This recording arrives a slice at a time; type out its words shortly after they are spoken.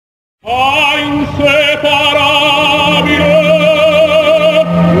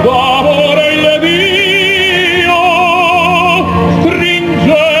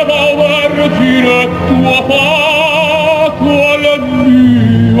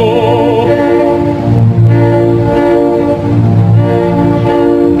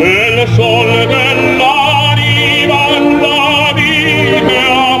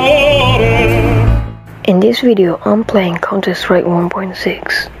In this video, I'm playing Counter-Strike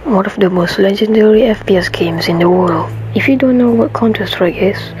 1.6, one of the most legendary FPS games in the world. If you don't know what Counter-Strike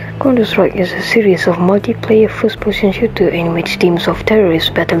is a series of multiplayer first-person shooter in which teams of terrorists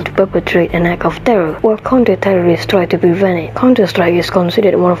battle to perpetrate an act of terror, while counter-terrorists try to prevent it. Counter-Strike is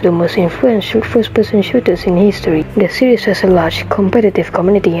considered one of the most influential first-person shooters in history. The series has a large competitive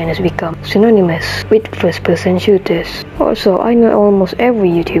community and has become synonymous with first-person shooters. Also, I know almost every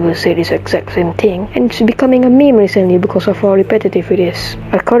YouTuber said this exact same thing, and it's becoming a meme recently because of how repetitive it is.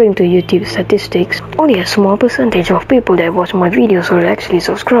 According to YouTube statistics, only a small percentage of people that watch my videos will actually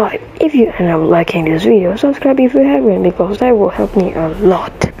subscribe. If you end up liking this video, subscribe if you haven't, because that will help me a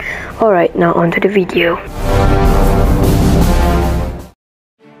lot. Alright, now on to the video.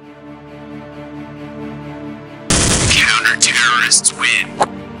 Counter-terrorists win.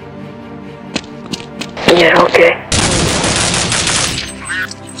 Yeah, okay.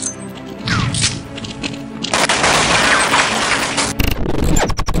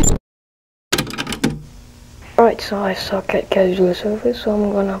 Alright, so I suck at casual servers, so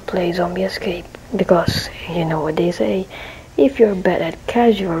I'm gonna play Zombie Escape, because you know what they say, if you're bad at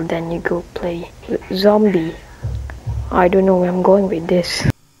casual, then you go play zombie. I don't know where I'm going with this.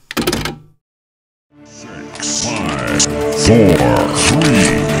 6, 5, 4, 3,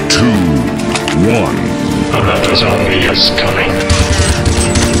 2, 1. Another zombie is coming.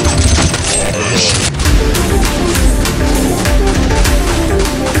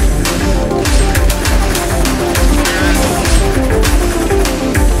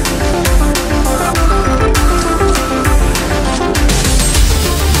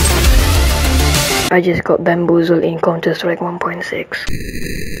 I just got bamboozled in Counter-Strike 1.6.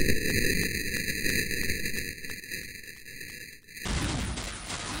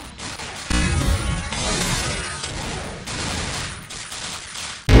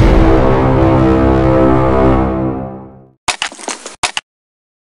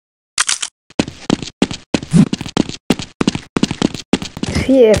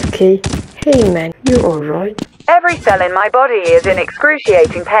 CFK, hey man, you alright? Every cell in my body is in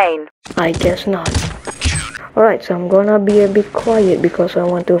excruciating pain. I guess not. Alright, so I'm gonna be a bit quiet because I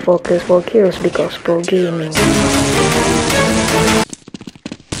want to focus for kills because pro gaming.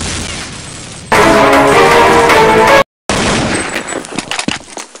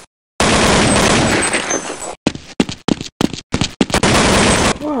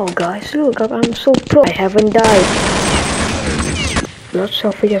 Wow guys, look, I'm so pro. I haven't died. Lots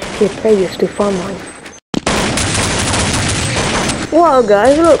of AFK players to farm on. Wow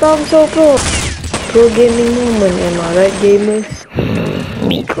guys, look, I'm so pro. Pro gaming moment, am I right, gamers?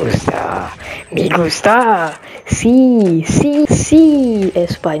 Me gusta. Sí,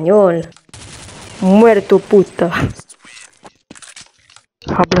 español. Muerto puta.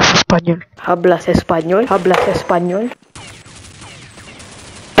 Hablas español.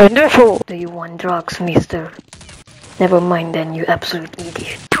 Pendejo. Do you want drugs, mister? Never mind then, you absolute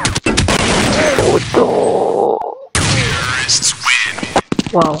idiot. Terrorists win.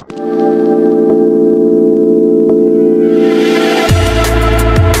 Wow.